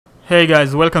Hey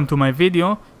guys, welcome to my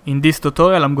video. In this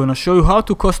tutorial I'm gonna show you how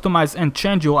to customize and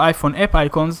change your iPhone app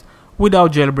icons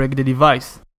without jailbreak the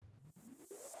device.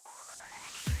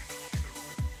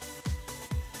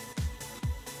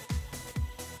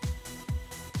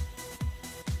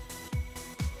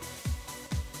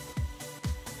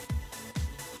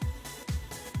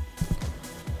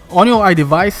 On your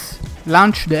iDevice,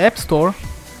 launch the App Store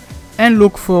and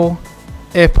look for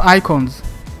app icons.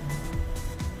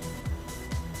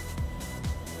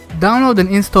 Download and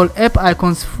install app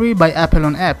icons free by Apple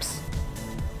on apps.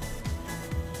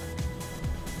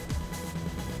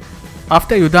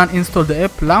 After you done install the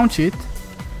app, launch it,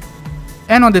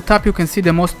 and on the top you can see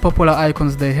the most popular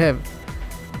icons they have.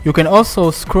 You can also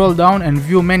scroll down and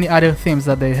view many other themes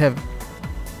that they have.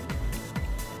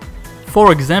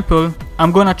 For example,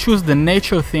 I'm gonna choose the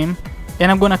nature theme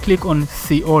and I'm gonna click on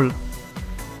see all.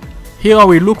 Here I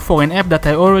will look for an app that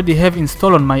I already have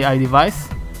installed on my iDevice,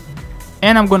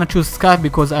 and I'm gonna choose Skype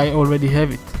because I already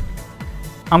have it.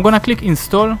 I'm gonna click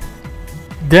install,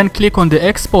 then click on the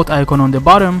export icon on the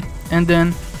bottom and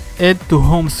then add to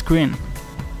home screen.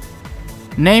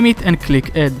 Name it and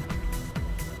click add.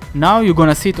 Now you're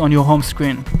gonna see it on your home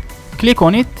screen. Click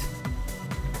on it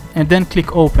and then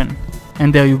click open,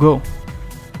 and there you go.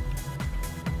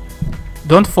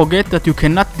 Don't forget that you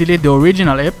cannot delete the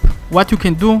original app. What you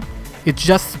can do is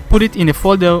just put it in a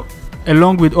folder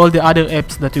along with all the other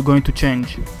apps that you're going to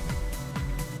change.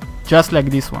 Just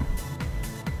like this one.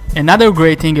 Another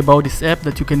great thing about this app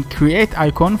that you can create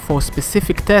icon for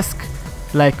specific tasks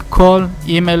like call,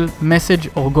 email, message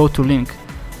or go to link.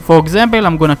 For example,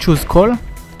 I'm gonna choose call.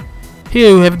 Here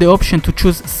you have the option to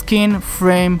choose skin,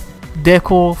 frame,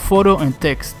 decor, photo and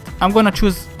text. I'm gonna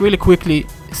choose really quickly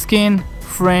skin,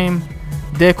 frame,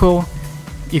 decor.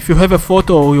 If you have a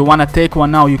photo or you wanna take one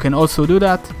now, you can also do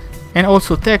that. And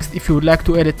also text if you would like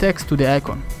to add a text to the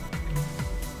icon.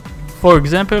 For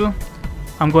example,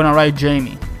 I'm gonna write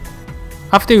Jamie.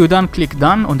 After you're done, click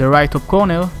done on the right top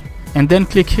corner and then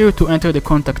click here to enter the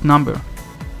contact number.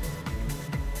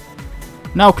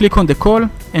 Now click on the call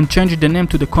and change the name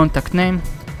to the contact name.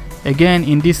 Again,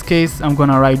 in this case I'm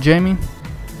gonna write Jamie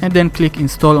and then click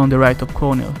install on the right top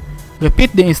corner.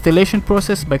 Repeat the installation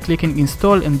process by clicking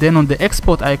install and then on the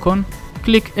export icon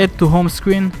click add to home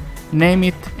screen, name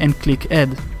it and click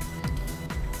add.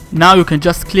 Now you can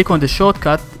just click on the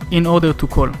shortcut in order to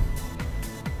call.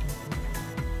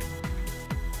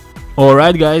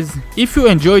 Alright guys, if you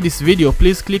enjoyed this video,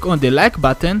 please click on the like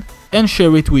button and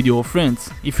share it with your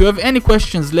friends. If you have any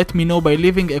questions, let me know by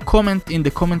leaving a comment in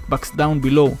the comment box down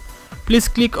below. Please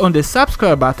click on the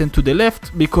subscribe button to the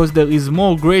left because there is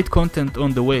more great content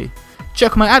on the way.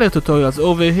 Check my other tutorials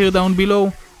over here down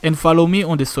below and follow me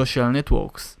on the social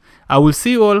networks. I will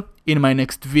see you all in my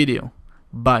next video.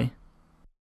 Bye.